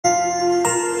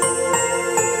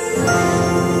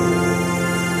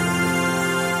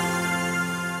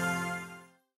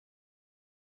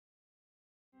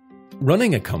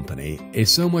Running a company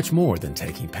is so much more than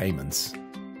taking payments.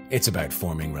 It's about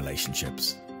forming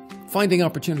relationships, finding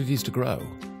opportunities to grow,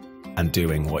 and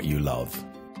doing what you love.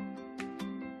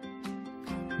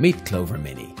 Meet Clover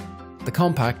Mini, the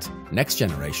compact,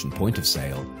 next-generation point of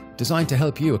sale designed to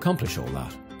help you accomplish all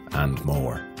that and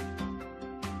more.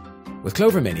 With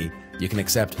Clover Mini, you can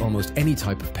accept almost any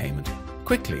type of payment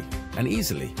quickly and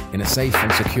easily in a safe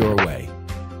and secure way.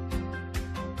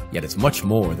 Yet it's much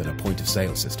more than a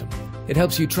point-of-sale system. It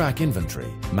helps you track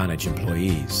inventory, manage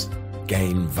employees,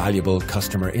 gain valuable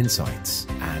customer insights,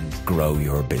 and grow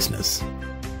your business.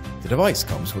 The device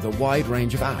comes with a wide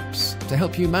range of apps to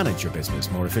help you manage your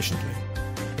business more efficiently.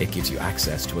 It gives you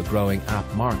access to a growing app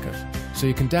market, so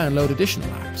you can download additional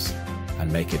apps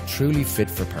and make it truly fit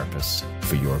for purpose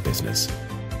for your business.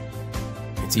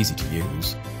 It's easy to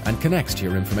use and connects to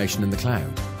your information in the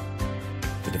cloud.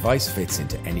 The device fits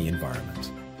into any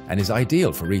environment and is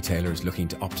ideal for retailers looking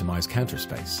to optimize counter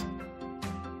space.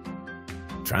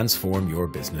 Transform your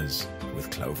business with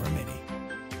Clover Mini.